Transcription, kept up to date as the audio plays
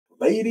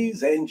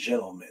Ladies and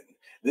gentlemen,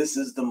 this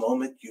is the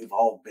moment you've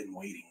all been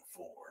waiting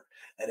for.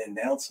 An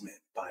announcement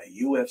by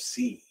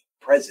UFC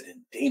President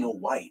Dana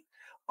White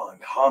on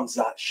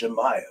Khamzat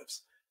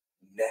Chimaev's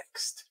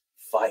next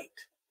fight.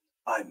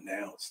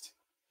 Announced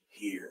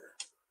here.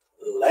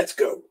 Let's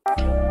go.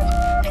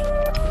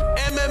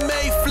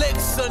 MMA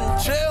flicks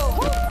and chill.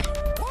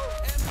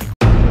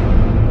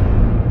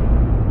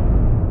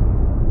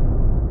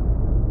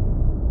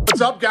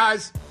 What's up,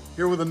 guys?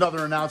 Here with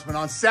another announcement.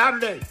 On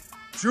Saturday,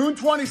 June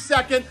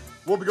 22nd,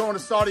 we'll be going to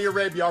Saudi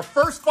Arabia. Our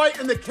first fight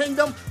in the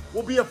kingdom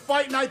will be a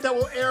fight night that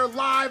will air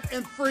live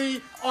and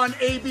free on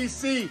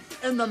ABC.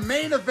 And the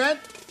main event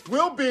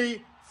will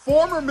be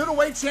former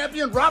middleweight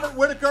champion Robert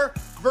Whittaker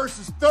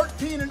versus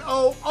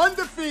 13-0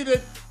 undefeated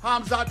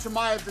Khamzat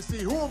Chimaev to see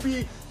who will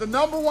be the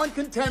 #1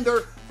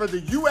 contender for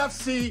the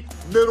UFC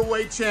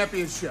middleweight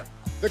championship.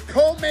 The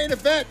co-main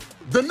event,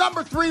 the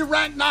 #3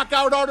 ranked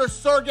knockout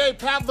artist Sergey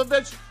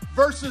Pavlovich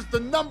versus the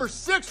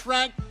 #6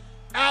 ranked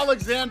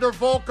Alexander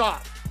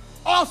Volkov.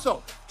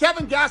 Also,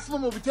 Kevin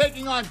Gastelum will be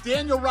taking on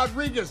Daniel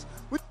Rodriguez.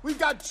 We've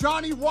got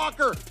Johnny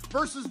Walker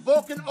versus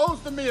Volkan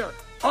Ozdemir.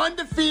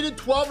 Undefeated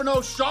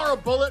 12-0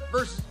 Shara Bullet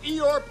versus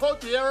Ior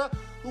Potiera,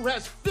 who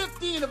has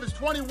 15 of his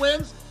 20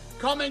 wins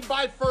coming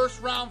by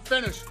first round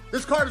finish.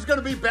 This card is going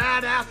to be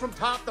badass from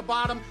top to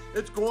bottom.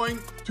 It's going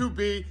to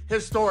be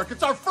historic.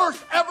 It's our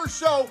first ever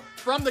show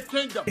from the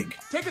kingdom.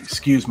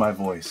 Excuse my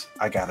voice.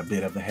 I got a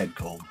bit of a head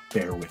cold.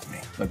 Bear with me.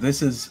 But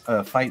this is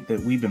a fight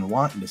that we've been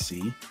wanting to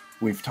see.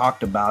 We've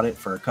talked about it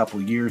for a couple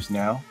of years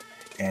now,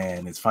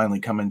 and it's finally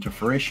coming to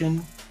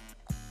fruition.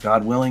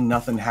 God willing,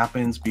 nothing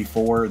happens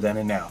before then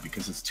and now,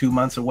 because it's 2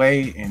 months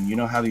away, and you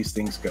know how these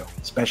things go,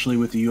 especially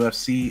with the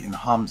UFC and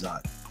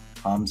Khamzat.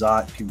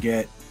 Khamzat could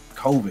get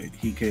COVID.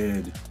 He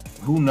could,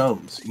 who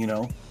knows, you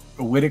know.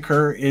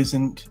 Whittaker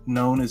isn't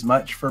known as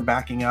much for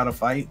backing out of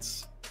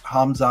fights.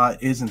 Khamzat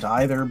isn't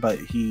either, but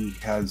he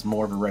has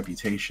more of a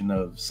reputation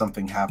of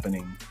something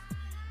happening.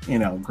 You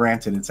know,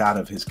 granted, it's out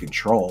of his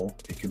control.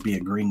 It could be a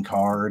green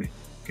card, it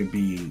could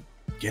be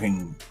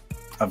getting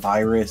a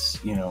virus,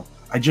 you know.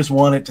 I just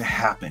want it to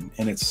happen,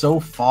 and it's so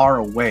far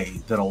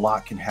away that a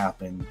lot can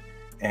happen,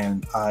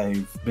 and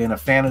I've been a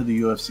fan of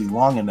the UFC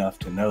long enough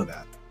to know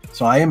that.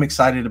 So I am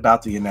excited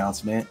about the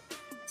announcement.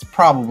 It's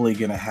probably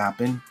going to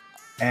happen,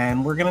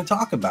 and we're going to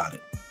talk about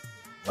it.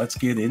 Let's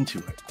get into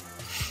it.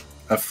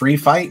 A free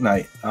fight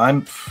night.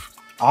 I'm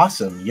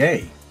awesome.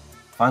 Yay.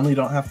 Finally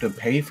don't have to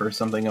pay for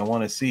something I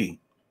want to see.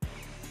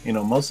 You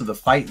know, most of the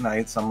fight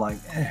nights, I'm like,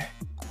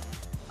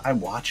 I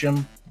watch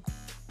them,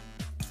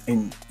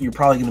 and you're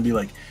probably going to be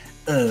like,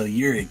 oh,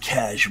 you're a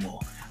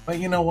casual. But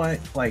you know what?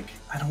 Like,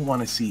 I don't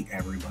want to see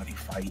everybody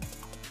fight.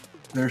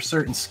 There are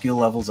certain skill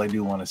levels I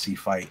do want to see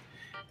fight.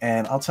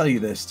 And I'll tell you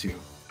this too.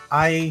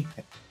 I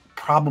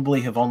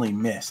probably have only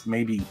missed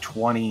maybe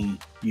 20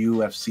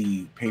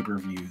 UFC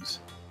pay-per-views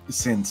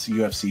since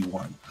UFC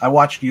 1. I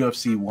watched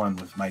UFC 1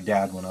 with my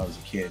dad when I was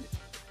a kid,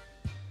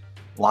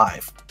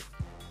 live.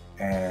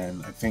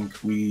 And I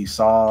think we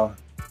saw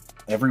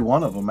every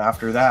one of them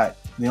after that.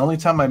 The only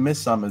time I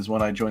missed some is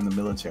when I joined the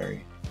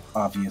military.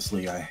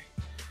 Obviously, I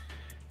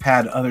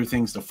had other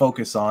things to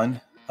focus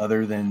on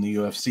other than the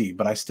UFC,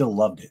 but I still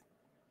loved it.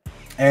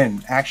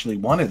 And actually,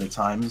 one of the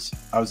times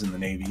I was in the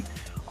Navy,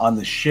 on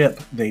the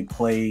ship, they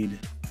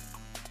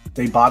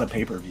bought a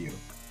pay-per-view.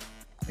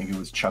 I think it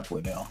was Chuck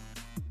Liddell.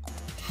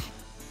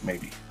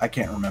 Maybe. I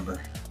can't remember.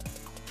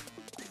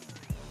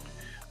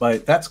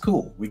 But that's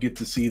cool. We get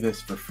to see this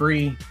for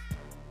free.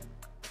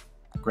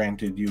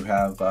 Granted, you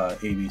have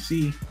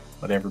ABC,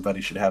 but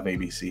everybody should have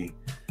ABC.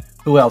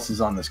 Who else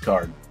is on this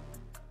card?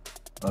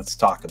 Let's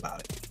talk about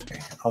it. Okay,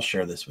 I'll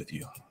share this with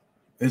you.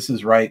 This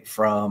is right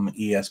from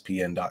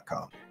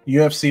ESPN.com.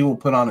 UFC will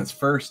put on its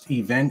first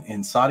event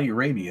in Saudi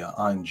Arabia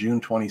on June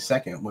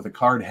 22nd with a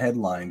card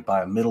headlined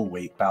by a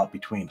middleweight bout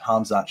between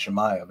Khamzat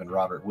Chimaev and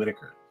Robert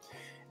Whittaker.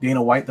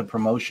 Dana White, the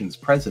promotion's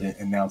president,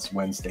 announced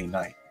Wednesday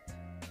night.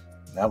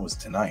 That was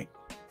tonight.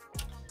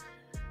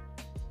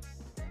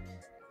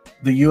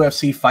 The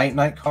UFC Fight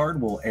Night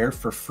card will air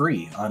for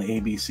free on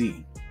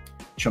ABC.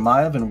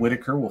 Chimaev and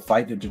Whittaker will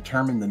fight to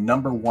determine the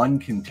 #1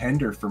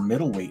 contender for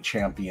middleweight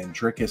champion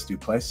Dricus du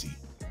Plessis,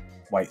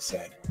 White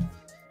said.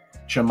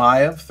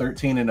 Chimaev,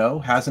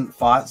 13-0, hasn't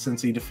fought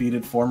since he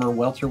defeated former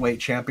welterweight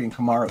champion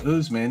Kamaru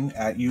Usman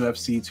at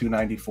UFC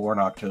 294 in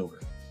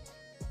October.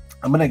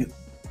 I'm going to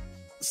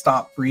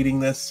stop reading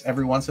this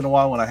every once in a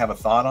while when I have a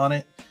thought on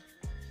it.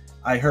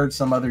 I heard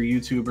some other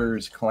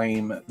YouTubers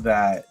claim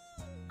that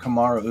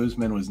Kamaru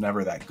Usman was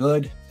never that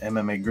good.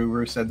 MMA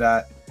Guru said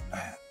that.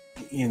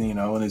 And, you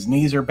know, and his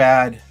knees are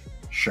bad.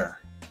 Sure,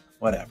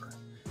 whatever.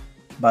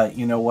 But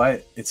you know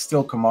what? It's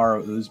still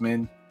Kamaru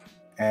Usman,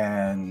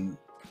 and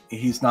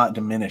he's not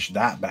diminished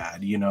that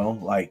bad, you know?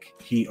 Like,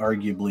 he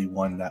arguably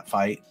won that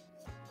fight.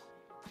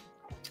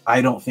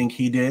 I don't think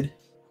he did,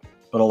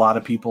 but a lot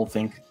of people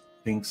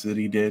thinks that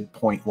he did,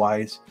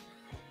 point-wise.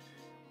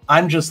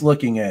 I'm just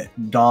looking at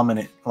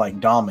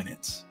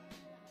dominance.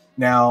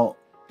 Now,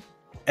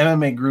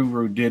 MMA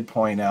Guru did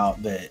point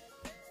out that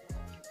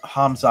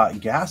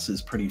Khamzat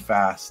gasses pretty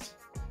fast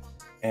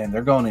and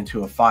they're going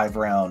into a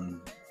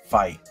 5-round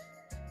fight.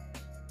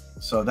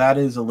 So that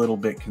is a little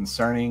bit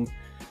concerning.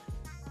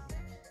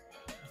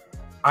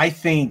 I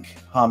think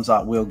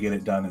Khamzat will get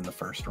it done in the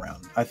first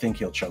round. I think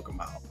he'll choke him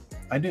out.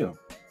 I do.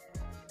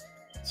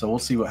 So we'll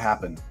see what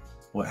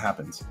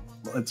happens.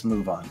 Let's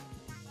move on.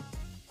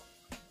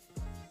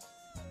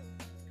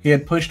 He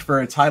had pushed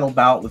for a title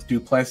bout with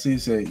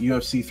Duplessis at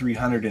UFC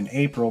 300 in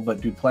April, but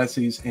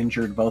Duplessis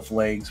injured both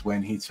legs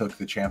when he took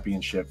the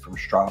championship from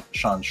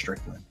Sean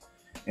Strickland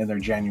in their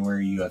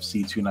January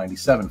UFC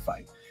 297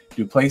 fight.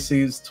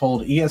 Duplessis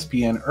told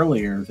ESPN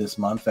earlier this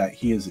month that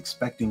he is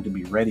expecting to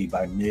be ready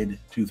by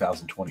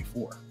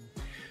mid-2024.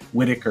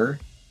 Whittaker,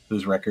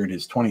 whose record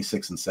is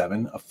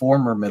 26-7, a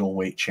former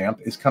middleweight champ,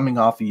 is coming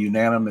off a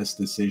unanimous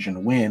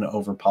decision win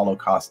over Paulo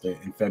Costa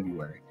in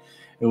February.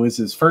 It was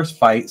his first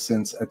fight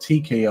since a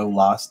TKO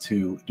loss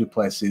to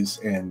Duplessis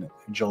in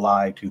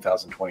July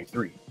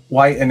 2023.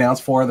 White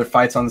announced 4 other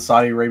fights on the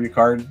Saudi Arabia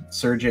card: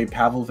 Sergey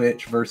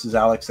Pavlovich versus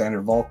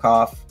Alexander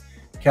Volkov,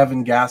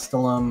 Kevin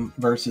Gastelum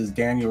versus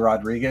Daniel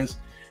Rodriguez.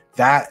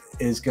 That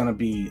is going to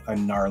be a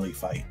gnarly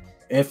fight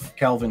if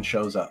Kelvin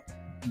shows up.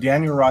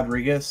 Daniel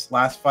Rodriguez,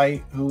 last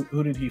fight,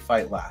 who did he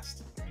fight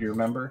last? Do you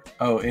remember?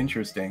 Oh,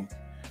 interesting.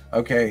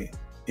 Okay,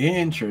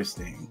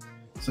 interesting.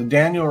 So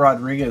Daniel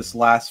Rodriguez's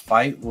last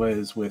fight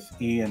was with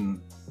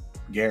Ian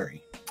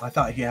Gary. I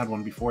thought he had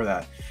one before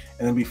that.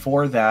 And then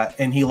before that,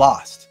 and he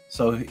lost.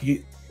 So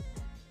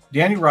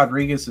Daniel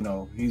Rodriguez,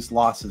 he's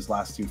lost his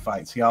last 2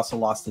 fights. He also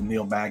lost to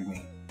Neil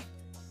Magny.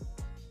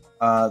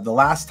 The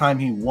last time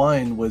he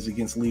won was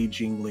against Li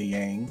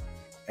Jingliang.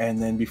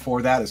 And then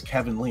before that is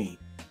Kevin Lee.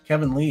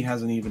 Kevin Lee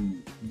hasn't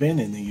even been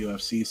in the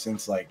UFC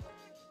since like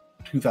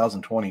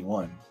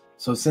 2021.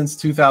 So since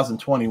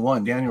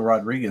 2021, Daniel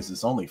Rodriguez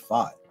has only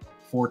fought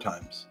 4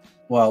 times.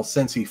 Well,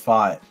 since he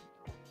fought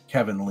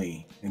Kevin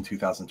Lee in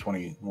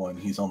 2021,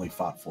 he's only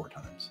fought 4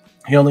 times.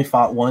 He only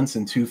fought once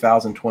in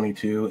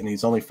 2022, and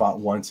he's only fought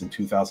once in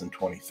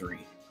 2023.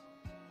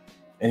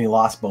 And he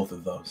lost both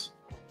of those.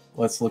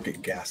 Let's look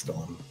at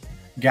Gastelum.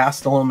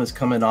 Gastelum is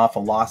coming off a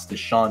loss to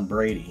Sean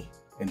Brady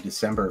in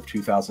December of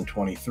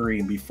 2023,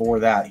 and before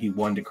that, he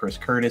won to Chris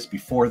Curtis.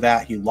 Before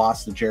that, he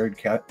lost to Jared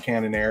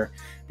Cannonier.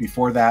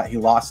 Before that, he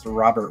lost to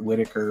Robert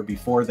Whittaker.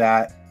 Before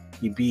that,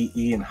 he beat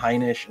Ian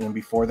Heinisch, and then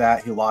before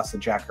that, he lost to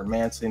Jack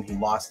Hermanson. He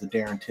lost to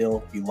Darren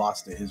Till. He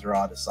lost to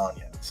Israel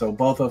Adesanya. So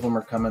both of them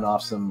are coming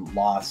off some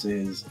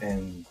losses,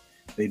 and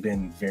they've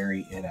been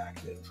very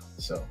inactive.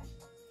 So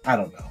I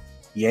don't know.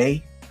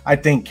 Yay. I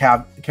think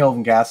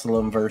Kelvin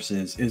Gastelum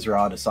versus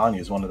Israel Adesanya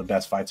is one of the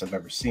best fights I've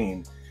ever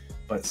seen.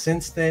 But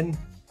since then,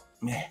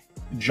 meh.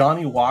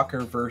 Johnny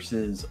Walker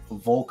versus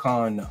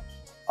Volkan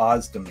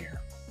Ozdemir.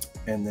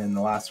 And then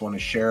the last one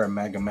is Shera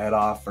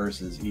Magomedov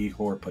versus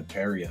Ihor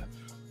Potieria.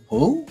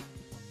 Who?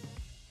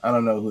 I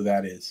don't know who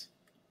that is,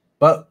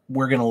 but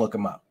we're going to look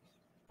him up.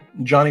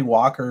 Johnny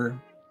Walker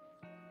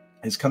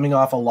is coming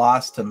off a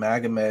loss to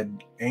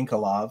Magomed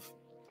Ankalaev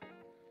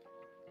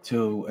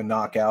to a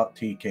knockout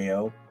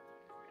TKO.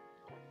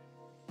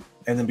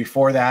 And then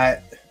before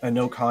that, a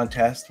no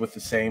contest with the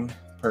same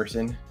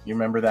person. You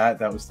remember that?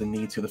 That was the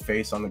knee to the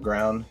face on the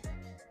ground,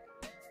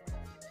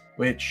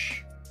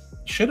 which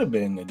should have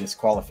been a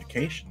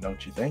disqualification,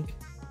 don't you think?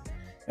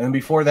 And then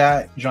before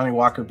that, Johnny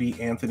Walker beat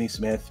Anthony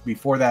Smith.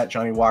 Before that,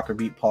 Johnny Walker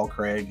beat Paul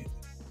Craig.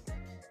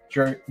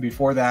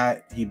 Before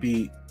that, he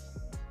beat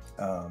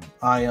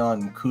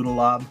Ion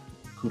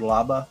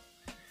Kudalaba.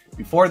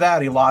 Before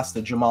that, he lost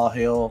to Jamal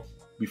Hill.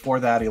 Before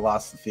that, he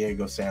lost to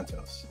Thiago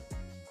Santos.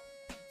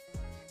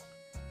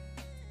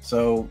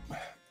 So,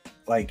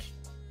 like,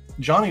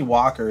 Johnny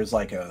Walker is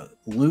like a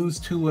lose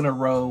 2 in a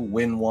row,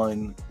 win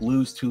 1,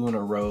 lose 2 in a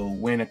row,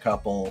 win a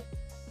couple,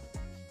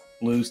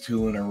 lose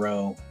 2 in a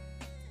row.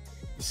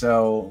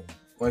 So,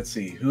 let's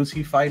see. Who's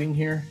he fighting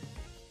here?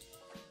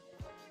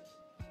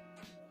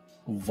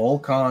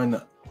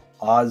 Volkan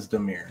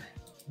Ozdemir.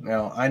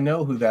 Now, I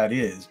know who that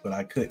is, but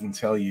I couldn't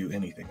tell you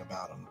anything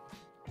about him.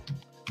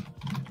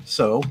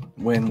 So,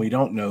 when we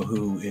don't know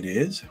who it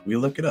is, we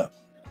look it up.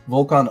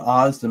 Volkan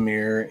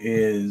Ozdemir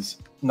is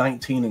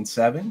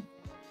 19-7,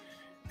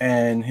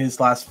 and his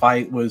last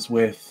fight was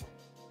with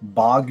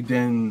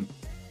Bogdan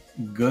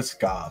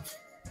Guskov,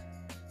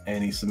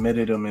 and he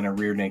submitted him in a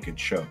rear naked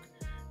choke.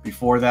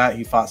 Before that,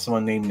 he fought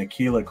someone named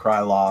Nikita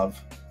Krylov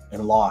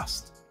and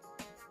lost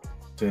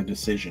to a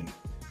decision.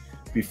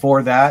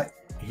 Before that,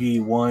 he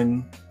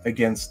won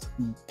against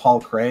Paul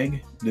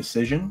Craig,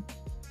 decision.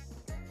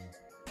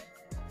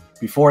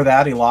 Before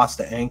that, he lost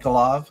to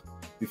Ankalaev.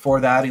 Before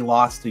that, he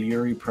lost to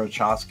Yuri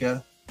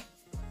Prochaska.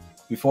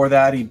 Before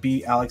that, he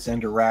beat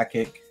Alexander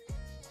Rakic.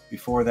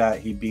 Before that,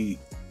 he beat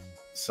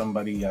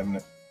somebody.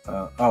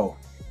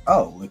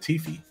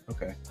 Latifi.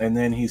 Okay. And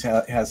then he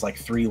has like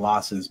 3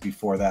 losses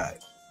before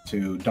that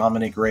to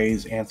Dominic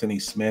Reyes, Anthony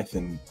Smith,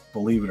 and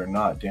believe it or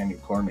not, Daniel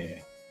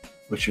Cormier,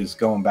 which is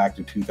going back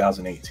to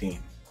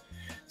 2018.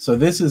 So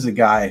this is a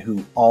guy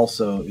who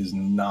also is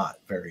not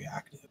very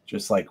active,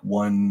 just like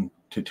 1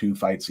 to 2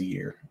 fights a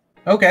year.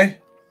 Okay.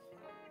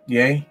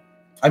 Yay.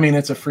 I mean,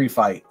 it's a free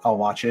fight. I'll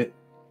watch it.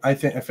 I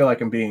feel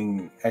like I'm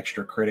being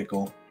extra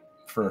critical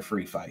for a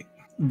free fight.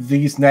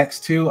 These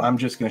next two, I'm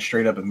just going to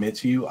straight up admit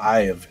to you,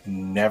 I have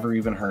never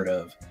even heard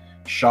of.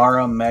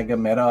 Shara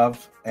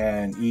Magomedov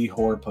and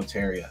Ihor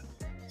Poteria.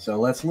 So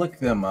let's look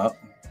them up.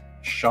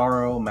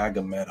 Sharo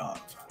Magomedov.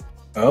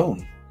 Oh,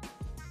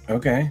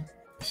 okay.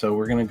 So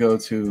we're going to go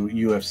to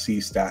UFC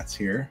stats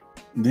here.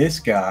 This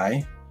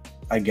guy,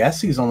 I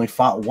guess he's only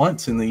fought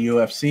once in the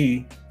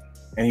UFC,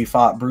 and he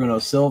fought Bruno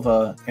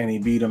Silva, and he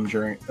beat him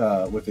during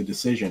with a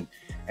decision.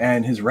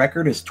 And his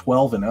record is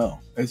 12-0.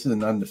 This is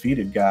an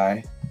undefeated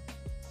guy.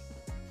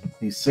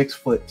 He's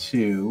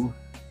 6'2".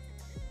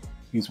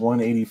 He's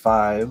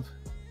 185,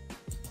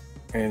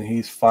 and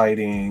he's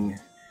fighting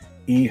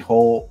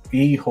Ihor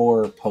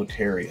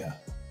Poteria.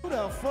 Who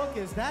the fuck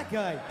is that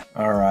guy?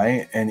 All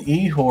right, and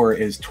Ihor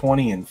is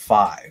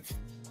 20-5.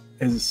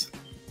 Has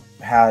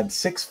had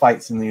 6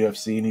 fights in the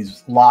UFC, and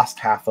he's lost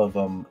half of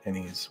them, and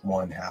he's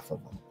won half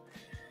of them.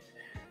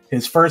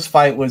 His first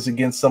fight was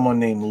against someone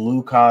named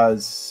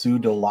Lukas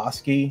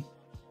Sudolowski.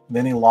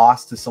 Then he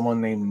lost to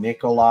someone named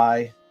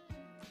Nikolai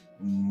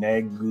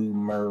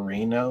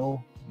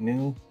Negumerino.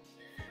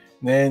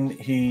 Then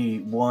he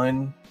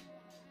won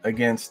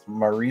against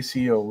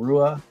Mauricio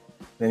Rua.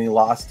 Then he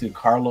lost to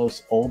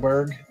Carlos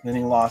Olberg. Then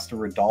he lost to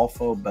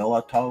Rodolfo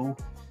Bellato.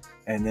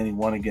 And then he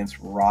won against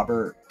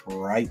Robert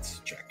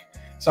Brightschek.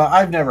 So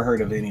I've never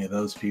heard of any of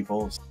those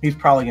people. He's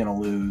probably going to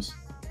lose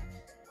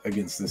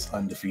against this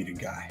undefeated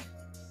guy.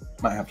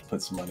 Might have to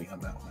put some money on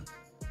that one.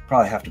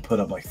 Probably have to put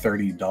up like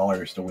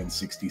 $30 to win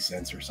 60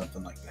 cents or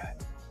something like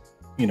that.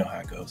 You know how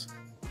it goes.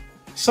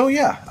 So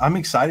yeah, I'm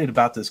excited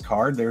about this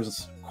card.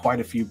 There's quite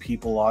a few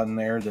people on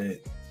there that,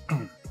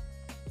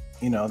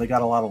 you know, they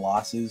got a lot of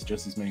losses,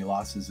 just as many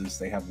losses as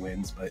they have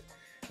wins, but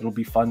it'll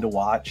be fun to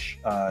watch.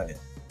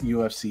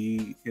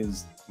 UFC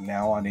is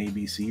now on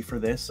ABC for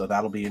this, so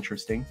that'll be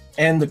interesting.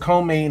 And the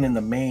co-main and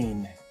the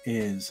main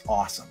is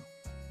awesome.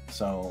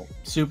 So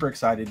super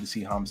excited to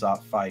see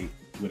Khamzat fight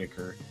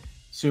Whittaker.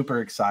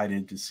 Super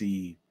excited to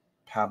see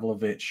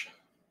Pavlovich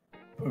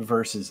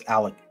versus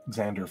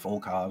Alexander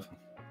Volkov.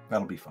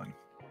 That'll be fun.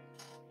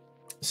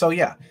 So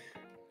yeah,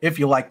 if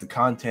you like the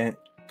content,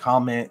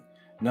 comment.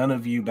 None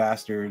of you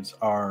bastards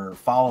are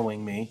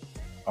following me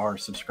or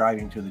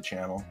subscribing to the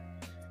channel,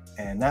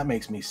 and that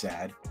makes me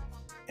sad.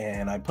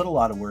 And I put a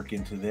lot of work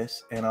into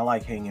this, and I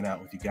like hanging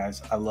out with you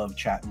guys. I love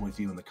chatting with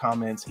you in the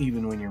comments,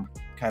 even when you're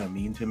kind of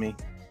mean to me.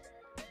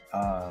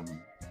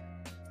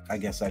 I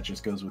guess that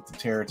just goes with the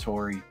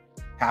territory.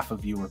 Half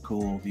of you are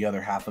cool, the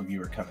other half of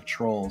you are kind of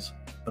trolls,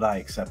 but I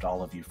accept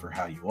all of you for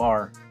how you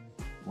are.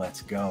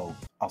 Let's go.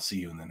 I'll see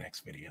you in the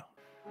next video.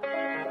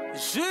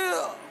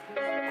 Yeah.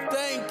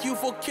 Thank you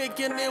for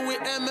kicking in with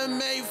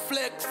MMA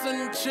Flex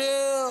and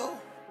Chill.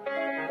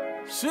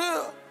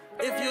 Chill.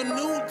 If you're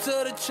new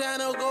to the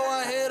channel,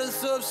 go ahead and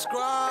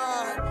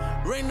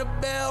subscribe. Ring the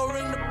bell,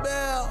 ring the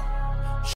bell.